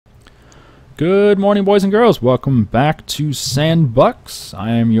Good morning, boys and girls. Welcome back to Sandbucks. I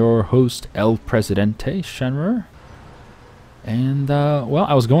am your host, El Presidente, Shenrer. And, well,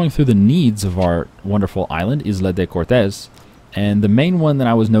 I was going through the needs of our wonderful island, Isla de Cortez, and the main one that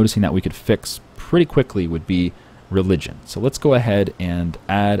I was noticing that we could fix pretty quickly would be religion. So let's go ahead and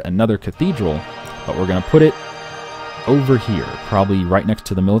add another cathedral, but we're going to put it over here, probably right next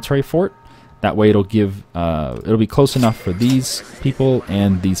to the military fort. That way it'll give, it'll be close enough for these people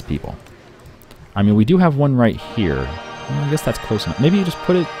and these people. I mean, we do have one right here. Well, I guess that's close enough. Maybe you just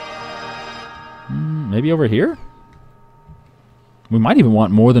put it... maybe over here? We might even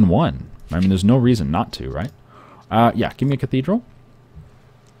want more than one. I mean, there's no reason not to, right? Yeah, give me a cathedral.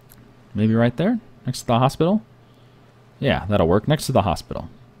 Maybe right there, next to the hospital. Yeah, that'll work. Next to the hospital.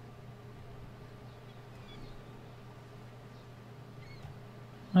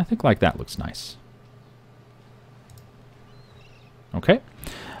 I think like that looks nice. Okay.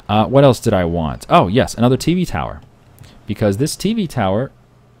 What else did I want? Oh, yes, another TV tower. Because this TV tower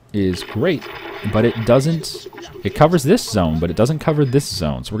is great, but it doesn't... It covers this zone, but it doesn't cover this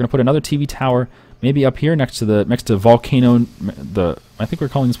zone. So we're going to put another TV tower maybe up here next to volcano... I think we're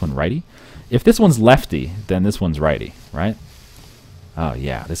calling this one righty. If this one's lefty, then this one's righty, right? Oh,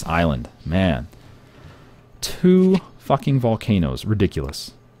 yeah, this island. Man. 2 fucking volcanoes.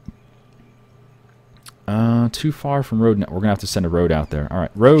 Ridiculous. Too far from road. We're going to have to send a road out there. All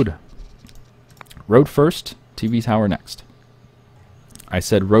right, road. Road first, TV tower next. I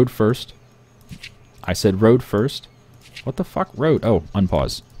said road first. I said road first. What the fuck? Road. Oh,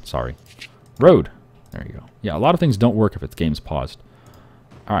 unpause. Sorry. Road. There you go. Yeah, a lot of things don't work if its game's paused.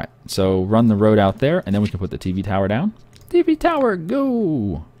 All right, so run the road out there, and then we can put the TV tower down. TV tower,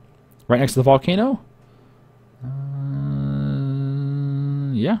 go! Right next to the volcano?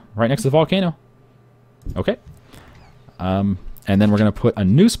 Yeah, right next to the volcano. Okay. And then we're going to put a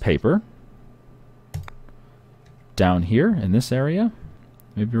newspaper down here in this area.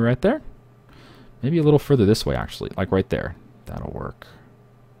 Maybe right there. Maybe a little further this way, actually. Like right there. That'll work.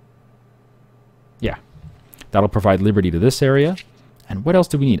 Yeah. That'll provide liberty to this area. And what else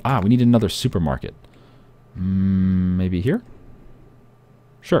do we need? Ah, we need another supermarket. Maybe here?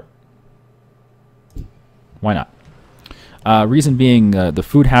 Sure. Why not? Reason being, the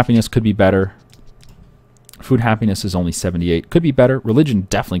food happiness could be better. Food happiness is only 78. Could be better. Religion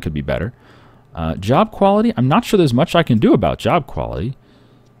definitely could be better. Job quality, I'm not sure there's much I can do about job quality.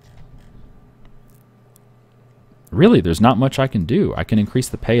 Really, there's not much I can do. I can increase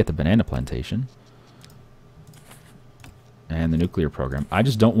the pay at the banana plantation. And the nuclear program. I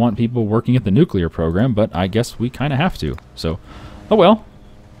just don't want people working at the nuclear program, but I guess we kind of have to. So, oh well.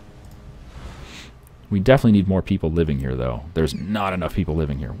 We definitely need more people living here, though. There's not enough people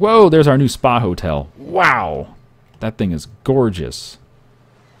living here. Whoa, there's our new spa hotel. Wow. That thing is gorgeous.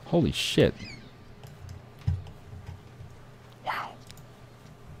 Holy shit. Wow.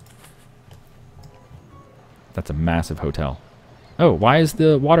 That's a massive hotel. Oh, why is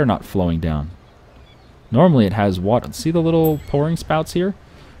the water not flowing down? Normally it has water. See the little pouring spouts here?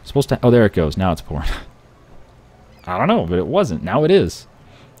 It's supposed to... Oh, there it goes. Now it's pouring. I don't know, but it wasn't. Now it is.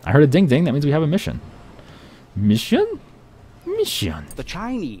 I heard a ding-ding. That means we have a mission. Mission? Mission. The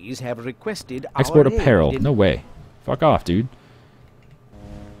Chinese have requested export apparel. No way. Fuck off, dude.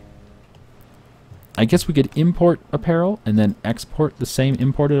 I guess we could import apparel and then export the same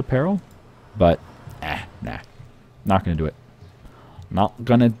imported apparel. But, nah. Not gonna do it. Not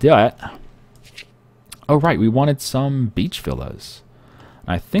gonna do it. Oh, right. We wanted some beach villas.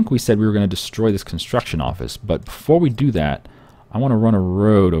 I think we said we were going to destroy this construction office. But before we do that, I want to run a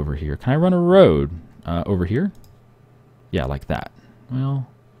road over here. Can I run a road over here? Yeah, like that. Well,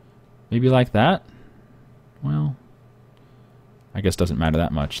 maybe like that. Well, I guess doesn't matter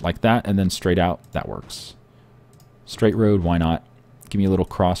that much. Like that and then straight out. That works. Straight road, why not? Give me a little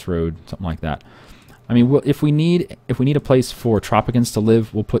crossroad, something like that. I mean, if we need a place for Tropicans to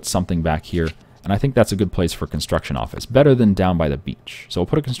live, we'll put something back here. And I think that's a good place for a construction office. Better than down by the beach. So we'll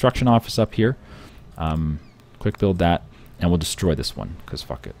put a construction office up here. Quick build that. And we'll destroy this one. Because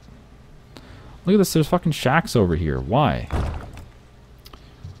fuck it. Look at this. There's fucking shacks over here. Why?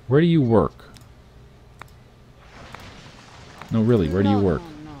 Where do you work? No, really. Where do you work?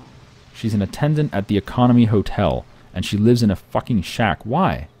 No. She's an attendant at the Economy Hotel. And she lives in a fucking shack.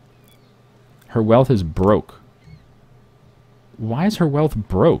 Why? Her wealth is broke. Why is her wealth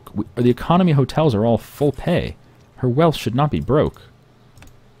broke? The economy hotels are all full pay. Her wealth should not be broke.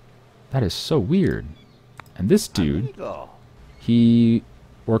 That is so weird. And this dude, he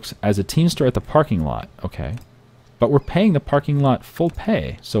works as a teamster at the parking lot. Okay. But we're paying the parking lot full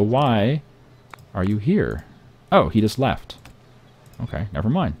pay. So why are you here? Oh, he just left. Okay, never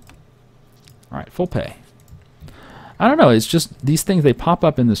mind. Alright, full pay. I don't know, it's just these things, they pop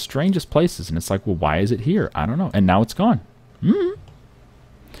up in the strangest places, and it's like, well, why is it here? I don't know. And now it's gone. But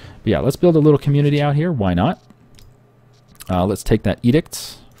yeah, let's build a little community out here. Why not? Let's take that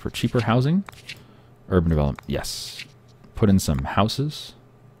edict for cheaper housing. Urban development, yes. Put in some houses.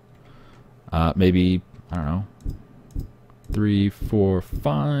 Maybe, I don't know, 3, 4,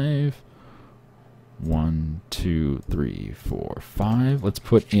 5. 1, 2, 3, 4, 5. Let's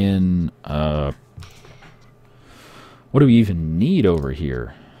put in, what do we even need over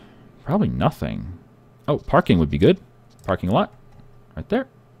here? Probably nothing. Oh, parking would be good. Parking lot. Right there.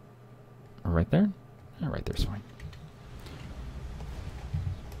 Or right there. Yeah, right there's fine.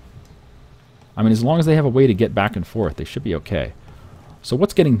 I mean, as long as they have a way to get back and forth, they should be okay. So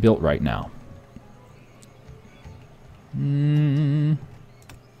what's getting built right now?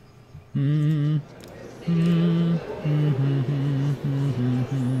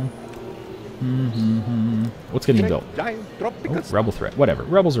 What's getting built? Oh, rebel threat. Whatever.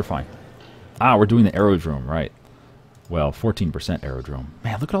 Rebels are fine. Ah, we're doing the aerodrome, right. Well, 14% aerodrome.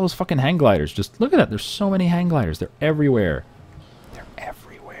 Man, look at all those fucking hang gliders. Just look at that. There's so many hang gliders. They're everywhere. They're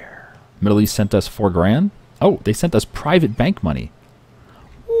everywhere. Middle East sent us $4 grand. Oh, they sent us private bank money.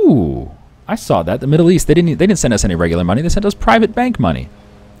 Ooh, I saw that. The Middle East, they didn't send us any regular money. They sent us private bank money.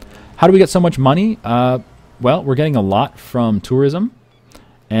 How do we get so much money? Well, we're getting a lot from tourism,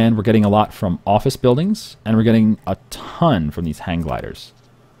 and we're getting a lot from office buildings, and we're getting a ton from these hang gliders.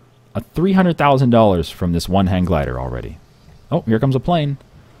 $300,000 from this one hang glider already. Oh, here comes a plane.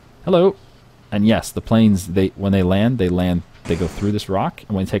 Hello. And yes, the planes, when they land, they go through this rock,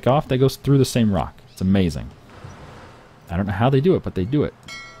 and when they take off, they go through the same rock. It's amazing. I don't know how they do it, but they do it.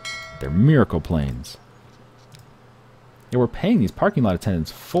 They're miracle planes. Yeah, we're paying these parking lot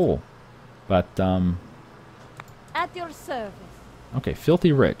attendants full, but At your service. okay,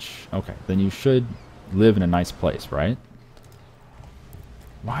 filthy rich. Okay, then you should live in a nice place, right?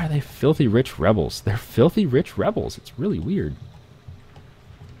 Why are they filthy rich rebels? They're filthy rich rebels. It's really weird.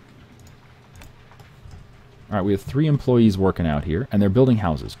 All right, we have 3 employees working out here, and they're building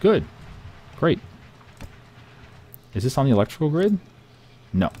houses. Good. Great. Is this on the electrical grid?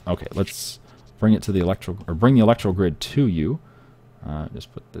 No. Okay, let's bring it to the electrical, or bring the electrical grid to you.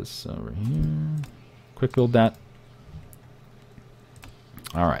 Just put this over here. Quick build that.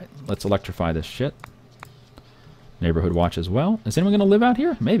 All right, let's electrify this shit. Neighborhood watch as well. Is anyone going to live out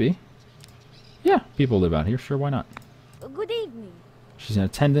here? Maybe. Yeah, people live out here. Sure, why not? Good evening. She's an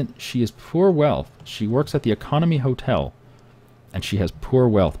attendant. She is poor wealth. She works at the Economy Hotel, and she has poor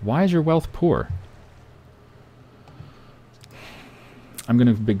wealth. Why is your wealth poor? I'm going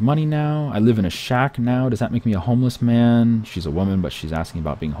to have big money now. I live in a shack now. Does that make me a homeless man? She's a woman, but she's asking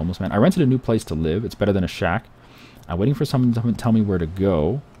about being a homeless man. I rented a new place to live. It's better than a shack. I'm waiting for someone to tell me where to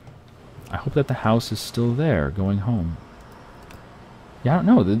go. I hope that the house is still there, going home. Yeah, I don't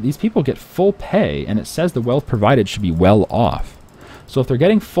know. These people get full pay, and it says the wealth provided should be well off. So if they're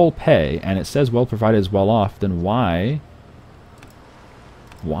getting full pay, and it says well provided is well off, then why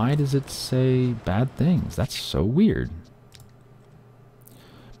does it say bad things? That's so weird.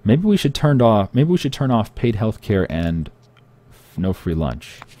 Maybe we should turn off paid healthcare and no free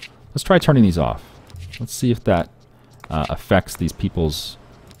lunch. Let's try turning these off. Let's see if that affects these people's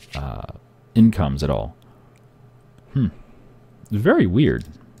incomes at all. Very weird.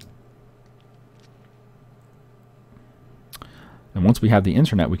 And once we have the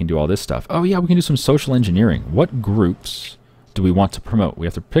internet, we can do all this stuff. Oh yeah, we can do some social engineering. What groups do we want to promote? We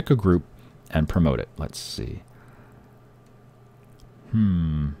have to pick a group and promote it. Let's see.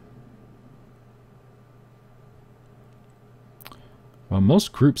 Well,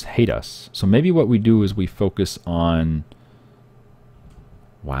 most groups hate us. So maybe what we do is we focus on...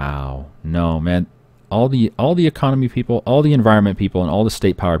 Wow. No, man. All the economy people, all the environment people, and all the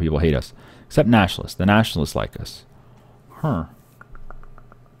state power people hate us. Except nationalists. The nationalists like us. Huh.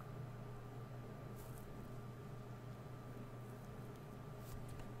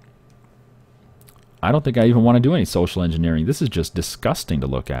 I don't think I even want to do any social engineering. This is just disgusting to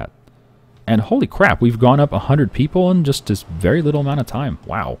look at. And holy crap, we've gone up 100 people in just this very little amount of time.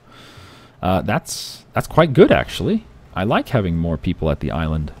 Wow. That's quite good, actually. I like having more people at the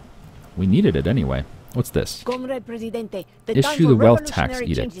island. We needed it anyway. What's this? Comrade Presidente, Issue the wealth tax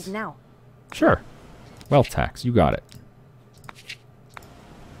edict. Now. Sure. Wealth tax, you got it.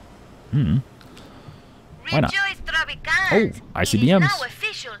 Why not? Oh, ICBMs. It is now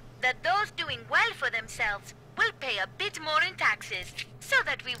official that those doing well for themselves will pay a bit more in taxes, so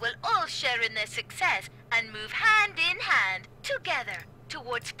that we will all share in their success and move hand in hand together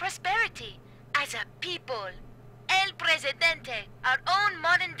towards prosperity as a people. El Presidente, our own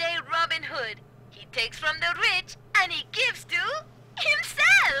modern-day Robin Hood, takes from the rich and he gives to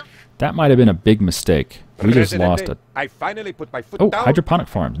himself. That might have been a big mistake. We just lost a... I finally put my foot Oh, down. hydroponic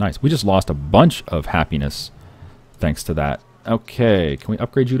farms. Nice. We just lost a bunch of happiness thanks to that. Okay, can we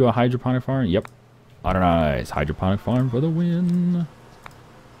upgrade you to a hydroponic farm? Yep. Nice. Hydroponic farm for the win.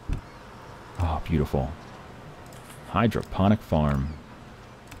 Oh, beautiful. Hydroponic farm.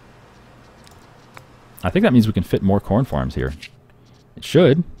 I think that means we can fit more corn farms here. It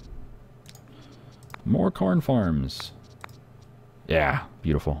should. More corn farms. Yeah,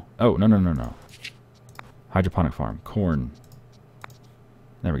 beautiful. Oh, no. Hydroponic farm. Corn.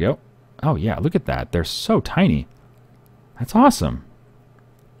 There we go. Oh, yeah, look at that. They're so tiny. That's awesome.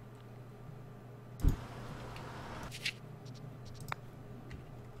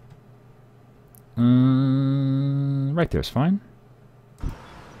 Right there's fine.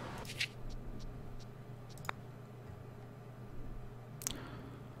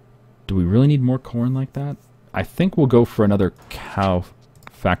 Do we really need more corn like that? I think we'll go for another cow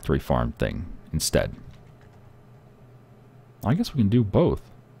factory farm thing instead. I guess we can do both.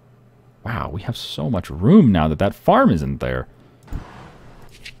 Wow, we have so much room now that that farm isn't there.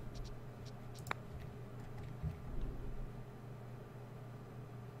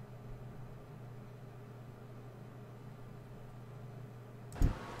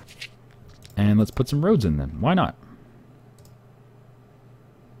 And let's put some roads in then. Why not?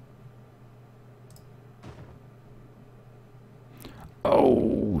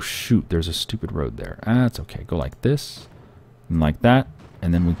 Oh, shoot. There's a stupid road there. That's okay. Go like this and like that.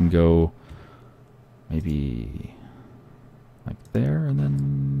 And then we can go maybe like there and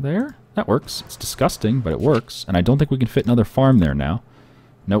then there. That works. It's disgusting, but it works. And I don't think we can fit another farm there now.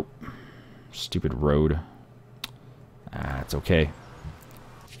 Nope. Stupid road. It's okay.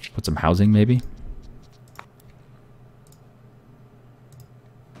 Put some housing maybe.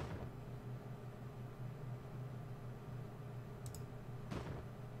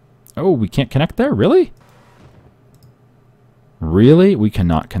 Oh, we can't connect there? Really? Really? We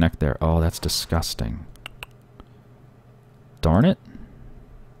cannot connect there. Oh, that's disgusting. Darn it.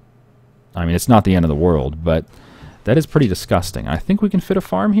 I mean, it's not the end of the world, but that is pretty disgusting. I think we can fit a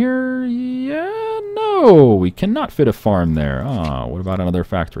farm here. Yeah, no. We cannot fit a farm there. Oh, what about another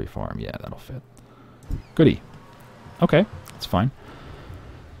factory farm? Yeah, that'll fit. Goody. Okay, that's fine.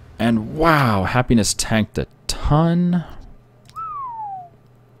 And wow, happiness tanked a ton.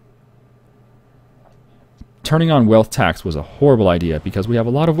 Turning on wealth tax was a horrible idea because we have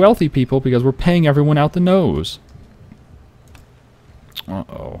a lot of wealthy people because we're paying everyone out the nose.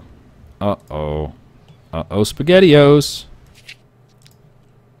 Uh-oh. Uh-oh. Uh-oh, SpaghettiOs.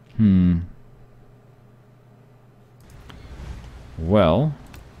 Well,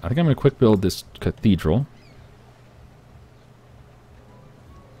 I think I'm going to quick build this cathedral.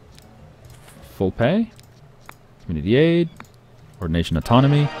 Full pay. Community aid. Ordination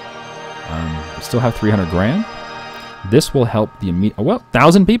autonomy. We still have 300 grand. This will help the immediate... Oh, well,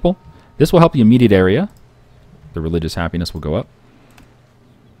 1,000 people. This will help the immediate area. The religious happiness will go up.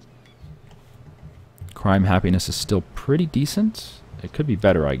 Crime happiness is still pretty decent. It could be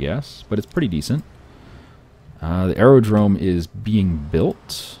better, I guess, but it's pretty decent. The aerodrome is being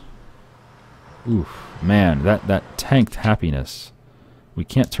built. Oof, man, that tanked happiness. We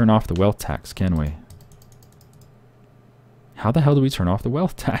can't turn off the wealth tax, can we? How the hell do we turn off the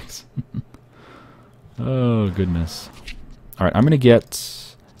wealth tax? Oh, goodness. Alright, I'm going to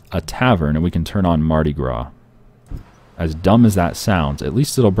get a tavern and we can turn on Mardi Gras. As dumb as that sounds, at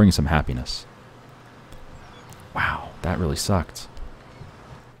least it'll bring some happiness. Wow, that really sucked.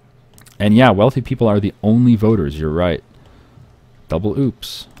 And yeah, wealthy people are the only voters, you're right. Double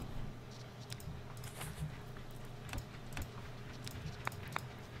oops.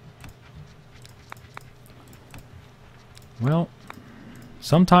 Well,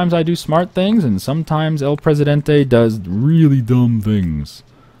 sometimes I do smart things, and sometimes El Presidente does really dumb things.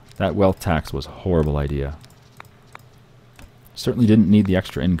 That wealth tax was a horrible idea. Certainly didn't need the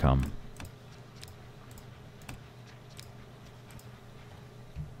extra income.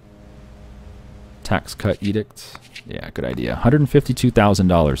 Tax cut edict. Yeah, good idea.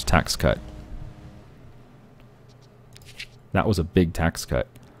 $152,000 tax cut. That was a big tax cut.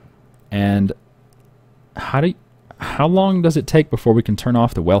 And how long does it take before we can turn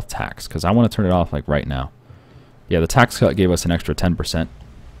off the wealth tax? Because I want to turn it off like right now. Yeah, the tax cut gave us an extra 10%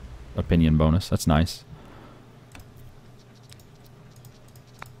 opinion bonus. That's nice.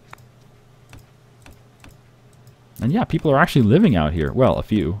 And yeah, people are actually living out here. Well, a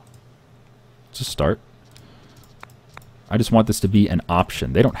few. It's a start. I just want this to be an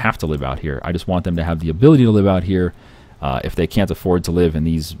option. They don't have to live out here. I just want them to have the ability to live out here if they can't afford to live in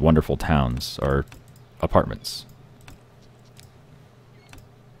these wonderful towns or apartments.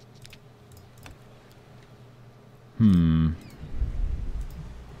 We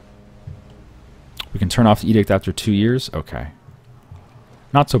can turn off the edict after 2 years? Okay.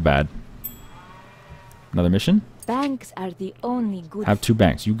 Not so bad. Another mission? Banks are the only good. Have 2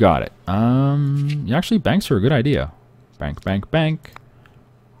 banks. You got it. Actually, banks are a good idea. Bank, bank, bank.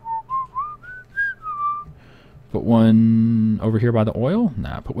 Put one over here by the oil?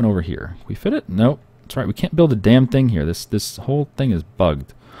 Nah, put one over here. Can we fit it? Nope. That's right. We can't build a damn thing here. This whole thing is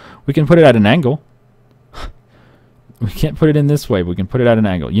bugged. We can put it at an angle. We can't put it in this way, but we can put it at an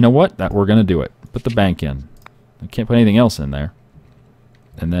angle. You know what? We're going to do it. Put the bank in. We can't put anything else in there.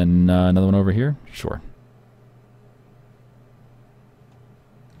 And then another one over here? Sure.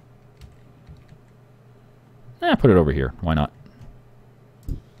 Put it over here. Why not?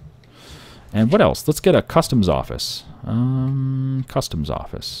 And what else? Let's get a customs office. Customs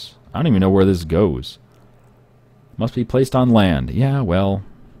office. I don't even know where this goes. Must be placed on land. Yeah, well,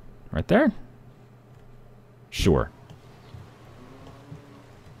 right there? Sure.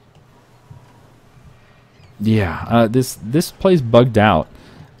 Yeah, this place bugged out.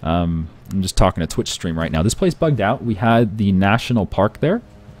 I'm just talking to Twitch stream right now. This place bugged out. We had the national park there.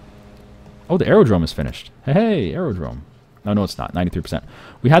 Oh, the aerodrome is finished. Hey, aerodrome. No, no, it's not. 93%.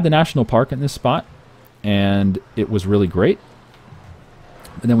 We had the national park in this spot, and it was really great.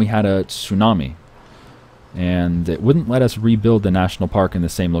 And then we had a tsunami, and it wouldn't let us rebuild the national park in the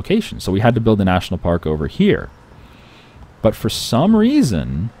same location. So we had to build the national park over here. But for some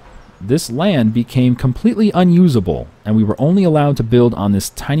reason, this land became completely unusable, and we were only allowed to build on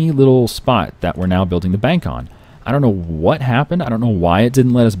this tiny little spot that we're now building the bank on. I don't know what happened. I don't know why it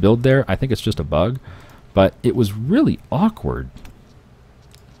didn't let us build there. I think it's just a bug, but it was really awkward.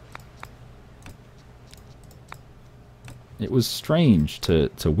 It was strange to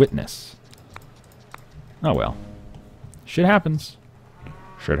witness. Oh well. Shit happens.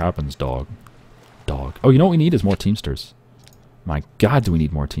 Shit happens, dog. Dog. Oh, you know what we need is more Teamsters. My God, do we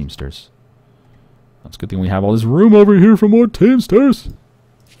need more Teamsters. That's a good thing we have all this room over here for more Teamsters.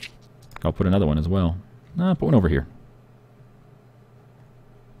 I'll put another one as well. Put one over here.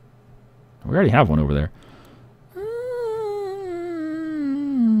 We already have one over there.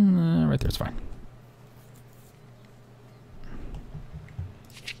 Right there, it's fine.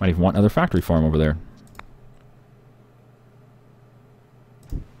 Might even want another factory farm over there.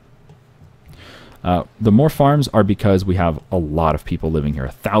 The more farms are because we have a lot of people living here.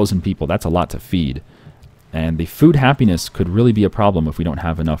 1,000 people, that's a lot to feed. And the food happiness could really be a problem if we don't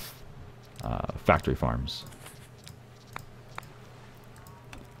have enough factory farms.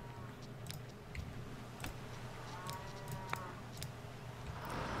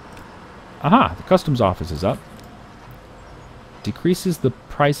 Aha, the customs office is up. Decreases the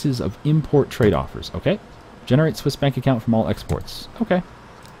prices of import trade offers. Okay. Generate Swiss bank account from all exports. Okay.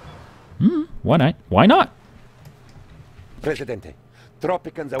 Why not? Why not? Presidente,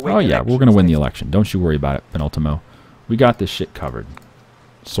 oh yeah, we're going to win the election. Don't you worry about it, Penultimo. We got this shit covered.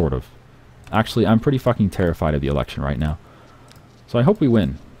 Sort of. Actually, I'm pretty fucking terrified of the election right now. So I hope we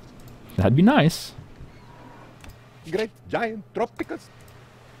win. That'd be nice. Great giant Tropicos.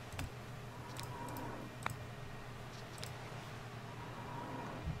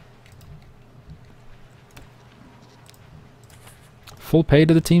 Full pay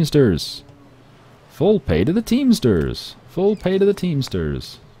to the Teamsters. Full pay to the Teamsters. Full pay to the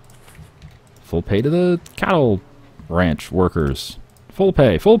Teamsters. Full pay to the cattle ranch workers. Full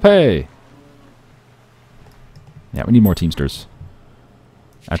pay. Full pay. Yeah, we need more Teamsters.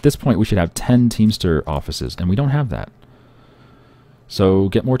 At this point, we should have 10 Teamster offices, and we don't have that. So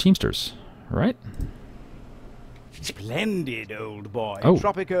get more Teamsters, right? Splendid, old boy. Oh.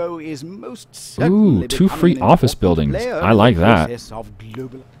 Tropico is most certainly 2 free becoming an office important buildings. player I in like the that. process of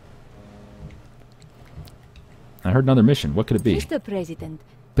global- I heard another mission. What could it be? Mr. President,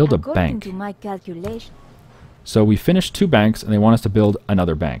 Build a according bank. to my calculation, So we finished 2 banks, and they want us to build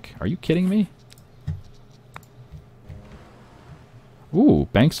another bank. Are you kidding me? Ooh,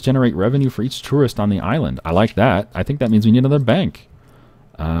 banks generate revenue for each tourist on the island. I like that. I think that means we need another bank.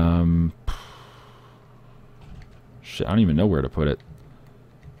 Shit, I don't even know where to put it.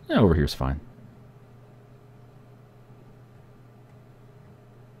 Yeah, over here's fine.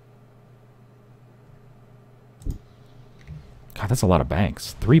 God, that's a lot of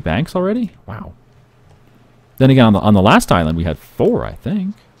banks. 3 banks already? Wow. Then again, on the last island, we had 4, I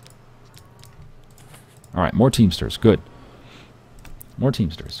think. All right, more Teamsters. Good. More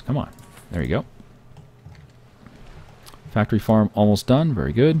Teamsters. Come on. There you go. Factory farm almost done.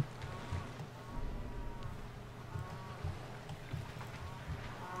 Very good.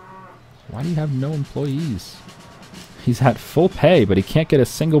 Why do you have no employees? He's at full pay, but he can't get a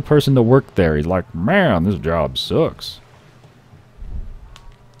single person to work there. He's like, man, this job sucks.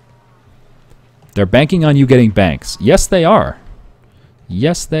 They're banking on you getting banks. Yes, they are.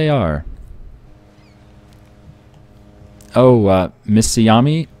 Yes, they are. Oh, Miss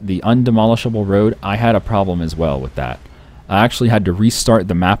Siami, the undemolishable road, I had a problem as well with that. I actually had to restart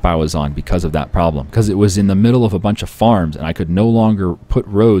the map I was on because of that problem. Because it was in the middle of a bunch of farms, and I could no longer put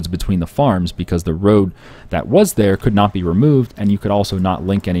roads between the farms because the road that was there could not be removed, and you could also not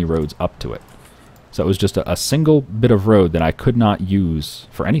link any roads up to it. So it was just a single bit of road that I could not use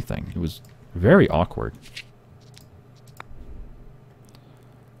for anything. It was very awkward.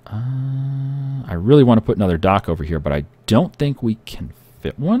 I really want to put another dock over here, but I don't think we can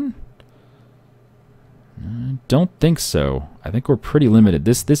fit one. Don't think so. I think we're pretty limited.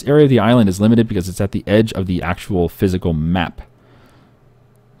 This area of the island is limited because it's at the edge of the actual physical map.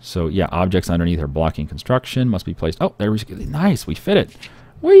 So yeah, objects underneath are blocking construction. Must be placed. Oh, there we go. Nice, we fit it.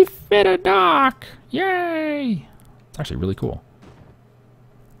 We fit a dock. Yay! It's actually really cool.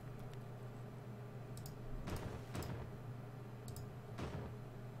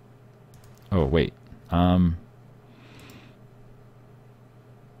 Oh wait.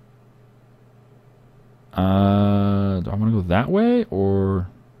 Do I want to go that way, or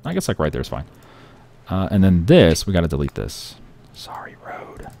I guess like right there is fine. And then this, we got to delete this. Sorry,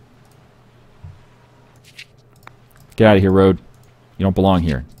 road. Get out of here, road. You don't belong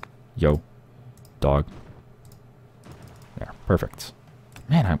here. Yo, dog. There, perfect.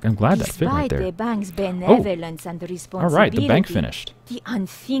 Man, I'm glad that fit right Despite there. the bank's benevolence and responsibility, All right, the bank finished. The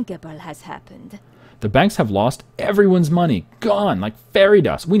unthinkable has happened. The banks have lost everyone's money. Gone, like fairy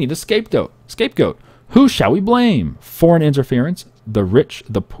dust. We need a scapegoat. Scapegoat. Who shall we blame? Foreign interference, the rich,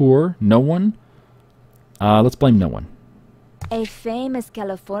 the poor, no one? Let's blame no one. A famous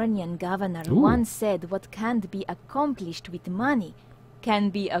Californian governor once said what can't be accomplished with money can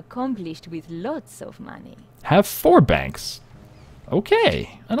be accomplished with lots of money. Have 4 banks.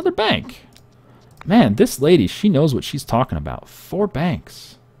 Okay, another bank. Man, this lady, she knows what she's talking about. 4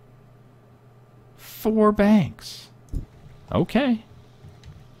 banks. 4 banks. Okay.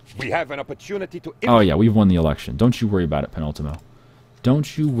 We have an opportunity to... Oh yeah, we've won the election. Don't you worry about it, Penultimo.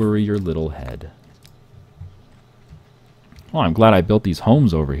 Don't you worry your little head. Well, I'm glad I built these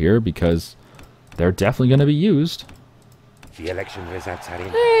homes over here because they're definitely going to be used. The election results are in.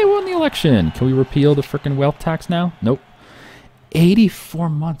 Hey, won the election. Can we repeal the frickin' wealth tax now? Nope. 84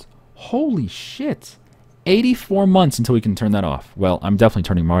 months. Holy shit. 84 months until we can turn that off. Well, I'm definitely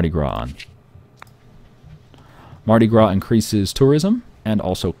turning Mardi Gras on. Mardi Gras increases tourism and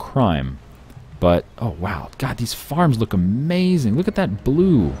also crime. But, oh wow. God, these farms look amazing. Look at that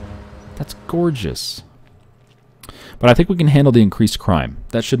blue. That's gorgeous. But I think we can handle the increased crime.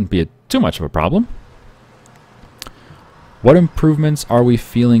 That shouldn't be too much of a problem. What improvements are we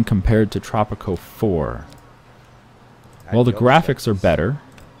feeling compared to Tropico 4? Well, the graphics are better.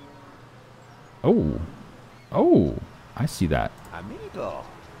 Oh. Oh, I see that. Amigo.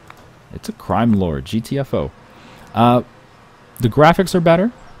 It's a crime lord, GTFO. The graphics are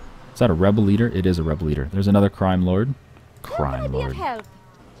better. Is that a rebel leader? It is a rebel leader. There's another crime lord. Crime lord.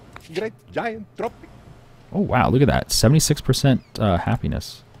 Great giant Tropico. Oh, wow, look at that. 76%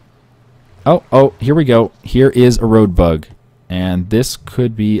 happiness. Oh, here we go. Here is a road bug. And this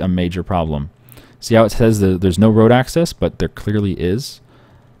could be a major problem. See how it says that there's no road access, but there clearly is?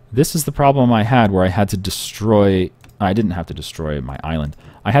 This is the problem I had where I had to destroy... I didn't have to destroy my island.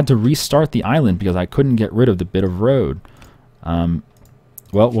 I had to restart the island because I couldn't get rid of the bit of road. Well,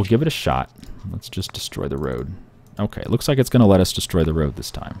 we'll give it a shot. Let's just destroy the road. Okay, looks like it's going to let us destroy the road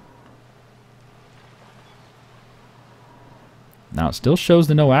this time. Now, it still shows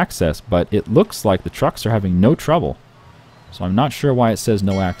the no access, but it looks like the trucks are having no trouble. So I'm not sure why it says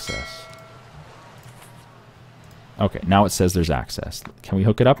no access. Okay, now it says there's access. Can we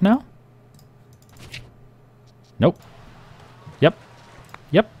hook it up now? Nope. Yep.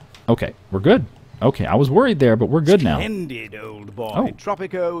 Okay, we're good. Okay, I was worried there, but we're good now. Splendid, old boy. Oh.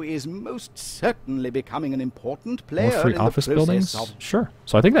 Tropico is most certainly becoming an important player More free in office the process buildings? of... Sure.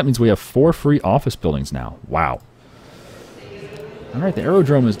 So I think that means we have 4 free office buildings now. Wow. Alright, the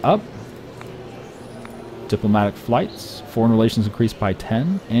aerodrome is up. Diplomatic flights. Foreign relations increased by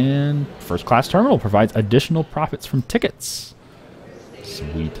 10. And first class terminal provides additional profits from tickets.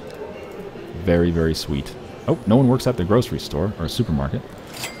 Sweet. Very, very sweet. Oh, no one works at the grocery store or supermarket.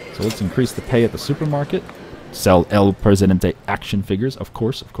 So let's increase the pay at the supermarket. Sell El Presidente action figures, of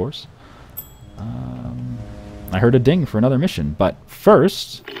course, of course. I heard a ding for another mission, but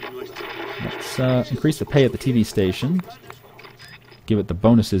first, let's increase the pay at the TV station. give it the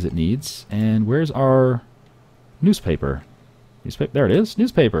bonuses it needs. And where's our newspaper? There it is.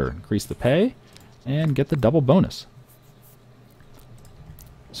 Newspaper. Increase the pay and get the double bonus.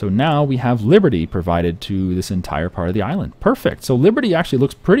 So now we have liberty provided to this entire part of the island. Perfect. So liberty actually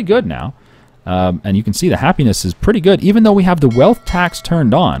looks pretty good now. And you can see the happiness is pretty good. Even though we have the wealth tax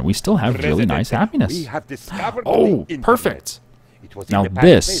turned on, we still have really nice happiness. We have discovered Oh, the internet. perfect. It was Now in the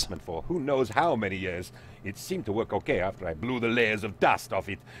padded this. basement for who knows how many years. It seemed to work okay after I blew the layers of dust off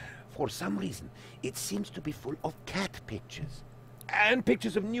it. For some reason, it seems to be full of cat pictures. And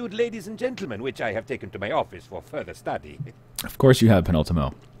pictures of nude ladies and gentlemen, which I have taken to my office for further study. Of course you have,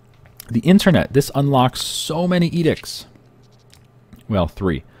 Penultimo. The internet. This unlocks so many edicts. Well,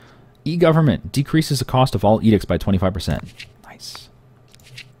 3. E-government decreases the cost of all edicts by 25%. Nice.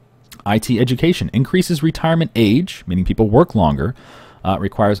 IT education increases retirement age, meaning people work longer.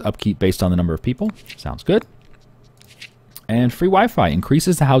 Requires upkeep based on the number of people. Sounds good. And free Wi-Fi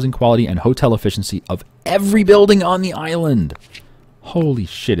increases the housing quality and hotel efficiency of every building on the island. Holy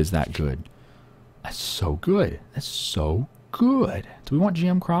shit, is that good? That's so good. That's so good. Do we want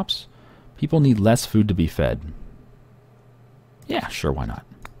GM crops? People need less food to be fed. Yeah, sure, why not?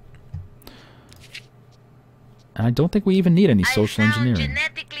 And I don't think we even need any social engineering.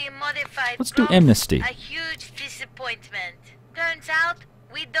 Genetically modified Let's do crops amnesty. A huge disappointment. Turns out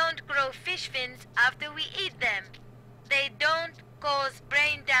we don't grow fish fins after we eat them. They don't cause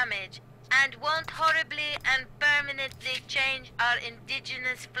brain damage and won't horribly and permanently change our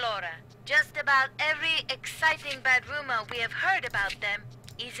indigenous flora. Just about every exciting bad rumor we have heard about them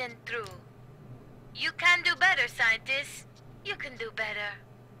isn't true. You can do better, scientists. You can do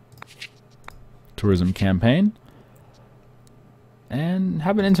better. Tourism campaign. And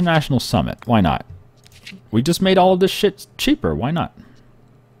have an international summit. Why not? We just made all of this shit cheaper. Why not?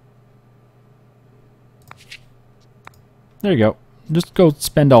 There you go. Just go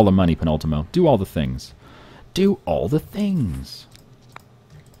spend all the money, Penultimo. Do all the things. Do all the things.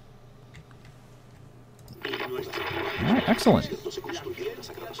 Alright, excellent.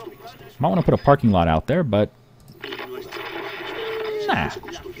 Might want to put a parking lot out there, but nah,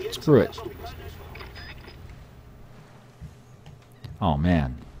 screw it. Oh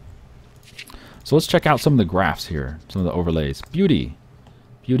man. So let's check out some of the graphs here, some of the overlays. Beauty.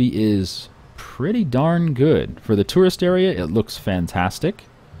 Beauty is pretty darn good. For the tourist area, it looks fantastic.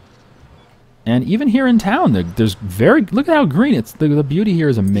 And even here in town, there's look at how green it's. The beauty here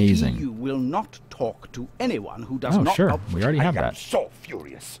is amazing. The EU will not talk to anyone who does Oh, not. sure. We already have I am that. so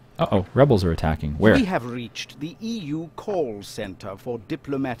furious. Uh-oh. Rebels are attacking. Where? We have reached the EU call center for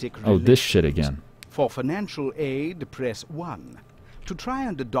diplomatic Oh, relations. this shit again. For financial aid, press 1. To try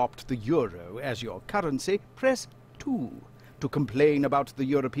and adopt the euro as your currency, press 2. To complain about the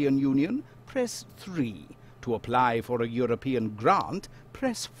European Union, press 3. To apply for a European grant,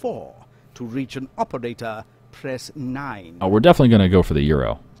 press 4. To reach an operator, press 9. Oh, we're definitely going to go for the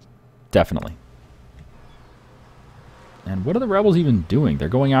euro. Definitely. And what are the rebels even doing? They're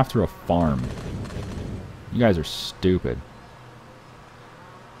going after a farm. You guys are stupid.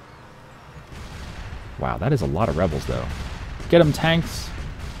 Wow, that is a lot of rebels, though. Get them, tanks.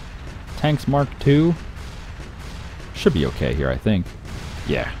 Tanks Mark II. Should be okay here, I think.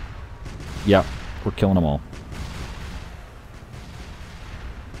 Yeah. Yep, we're killing them all.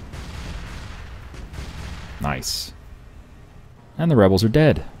 Nice. And the rebels are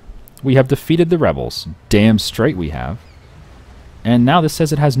dead. We have defeated the rebels. Damn straight we have. And now this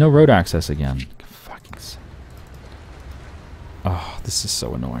says it has no road access again. Fucking s- Oh, this is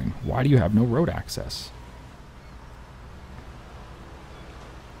so annoying. Why do you have no road access?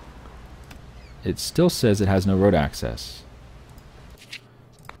 It still says it has no road access.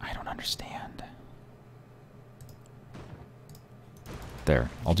 I don't understand. There,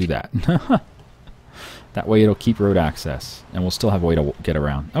 I'll do that. That way it'll keep road access, and we'll still have a way to get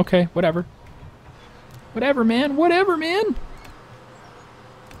around. Okay, whatever. Whatever, man. Whatever, man.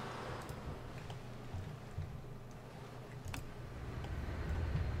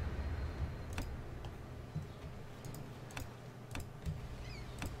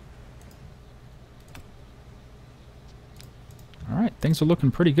 Alright, things are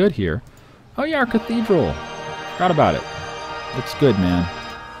looking pretty good here. Oh yeah, our cathedral. Forgot about it. Looks good, man.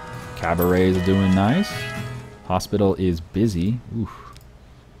 Cabaret is doing nice. Hospital is busy. Oof.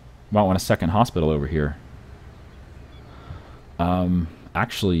 Might want a second hospital over here.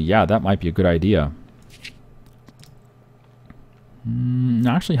 Actually, yeah, that might be a good idea.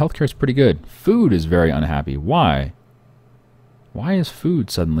 Actually, healthcare is pretty good. Food is very unhappy. Why? Why is food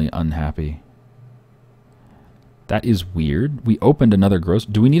suddenly unhappy? That is weird. We opened another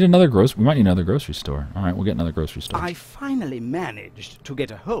Do we need another grocery? We might need another grocery store. All right, we'll get another grocery store. I finally managed to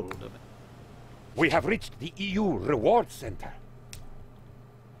get a hold of it. We have reached the EU Reward Center.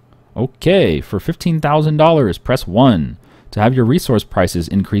 Okay, for $15,000, press 1. To have your resource prices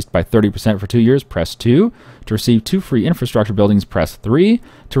increased by 30% for 2 years, press 2. To receive 2 free infrastructure buildings, press 3.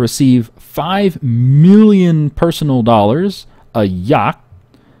 To receive 5 million personal dollars, a yacht,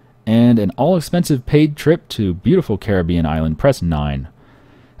 and an all-expensive paid trip to beautiful Caribbean island, press 9.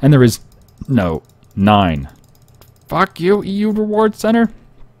 And there is no 9. Fuck you, EU Reward Center.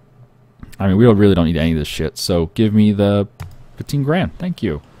 I mean, we really don't need any of this shit, so give me the 15 grand. Thank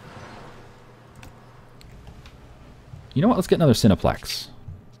you. You know what? Let's get another Cineplex.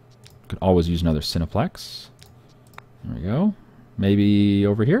 Could always use another Cineplex. There we go. Maybe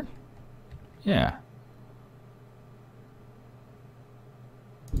over here? Yeah.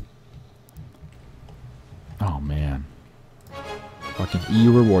 Oh, man. Fucking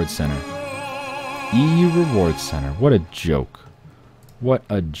EU Reward Center. EU Reward Center. What a joke. What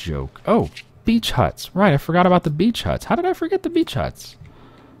a joke. Oh, beach huts. Right, I forgot about the beach huts. How did I forget the beach huts?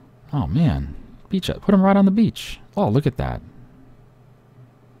 Oh, man. Beach hut. Put them right on the beach. Oh, look at that.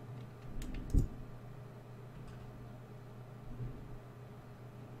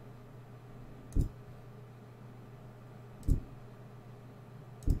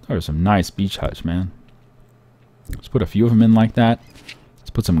 There's some nice beach huts, man. Let's put a few of them in like that. Let's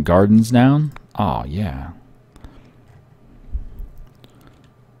put some gardens down. Oh, yeah.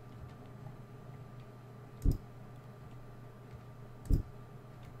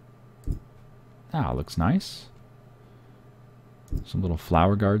 Ah, looks nice. Some little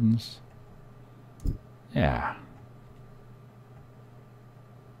flower gardens. Yeah.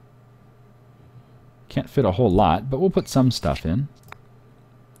 Can't fit a whole lot, but we'll put some stuff in.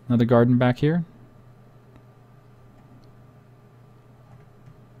 Another garden back here.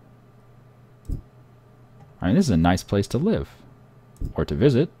 I mean, this is a nice place to live. Or to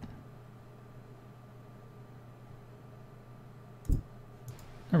visit.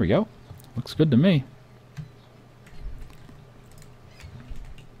 There we go. Looks good to me.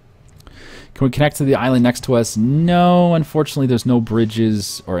 Can we connect to the island next to us? No, unfortunately there's no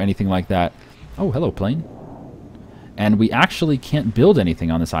bridges or anything like that. Oh, hello, plane. And we actually can't build anything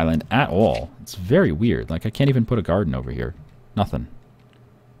on this island at all. It's very weird. Like, I can't even put a garden over here. Nothing.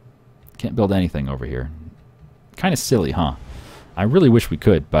 Can't build anything over here. Kind of silly, huh? I really wish we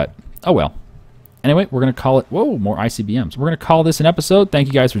could, but oh well. Anyway, we're going to call it... Whoa, more ICBMs. We're going to call this an episode. Thank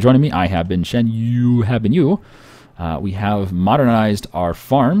you guys for joining me. I have been Shen. You have been you. We have modernized our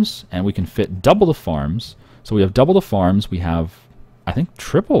farms, and we can fit double the farms. So we have double the farms. We have, I think,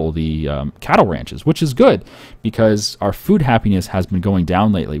 triple the cattle ranches, which is good because our food happiness has been going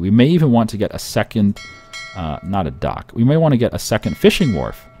down lately. We may even want to get a second... not a dock. We may want to get a second fishing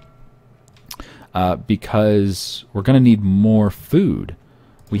wharf because we're going to need more food.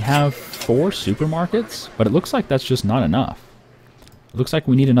 We have 4 supermarkets, but it looks like that's just not enough. It looks like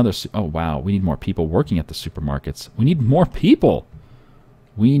we need another... Oh, wow. We need more people working at the supermarkets. We need more people.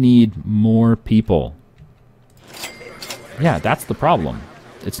 We need more people. Yeah, that's the problem.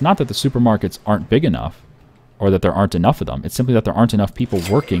 It's not that the supermarkets aren't big enough or that there aren't enough of them. It's simply that there aren't enough people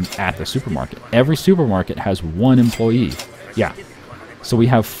working at the supermarket. Every supermarket has 1 employee. Yeah. So we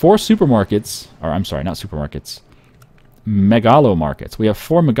have 4 supermarkets, or I'm sorry, not supermarkets, megalo markets. We have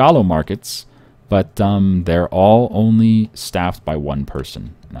 4 megalo markets, but they're all only staffed by 1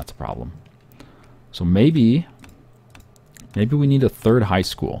 person, and that's a problem. So maybe we need a 3rd high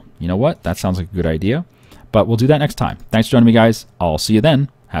school. You know what? That sounds like a good idea, but we'll do that next time. Thanks for joining me, guys. I'll see you then.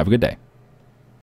 Have a good day.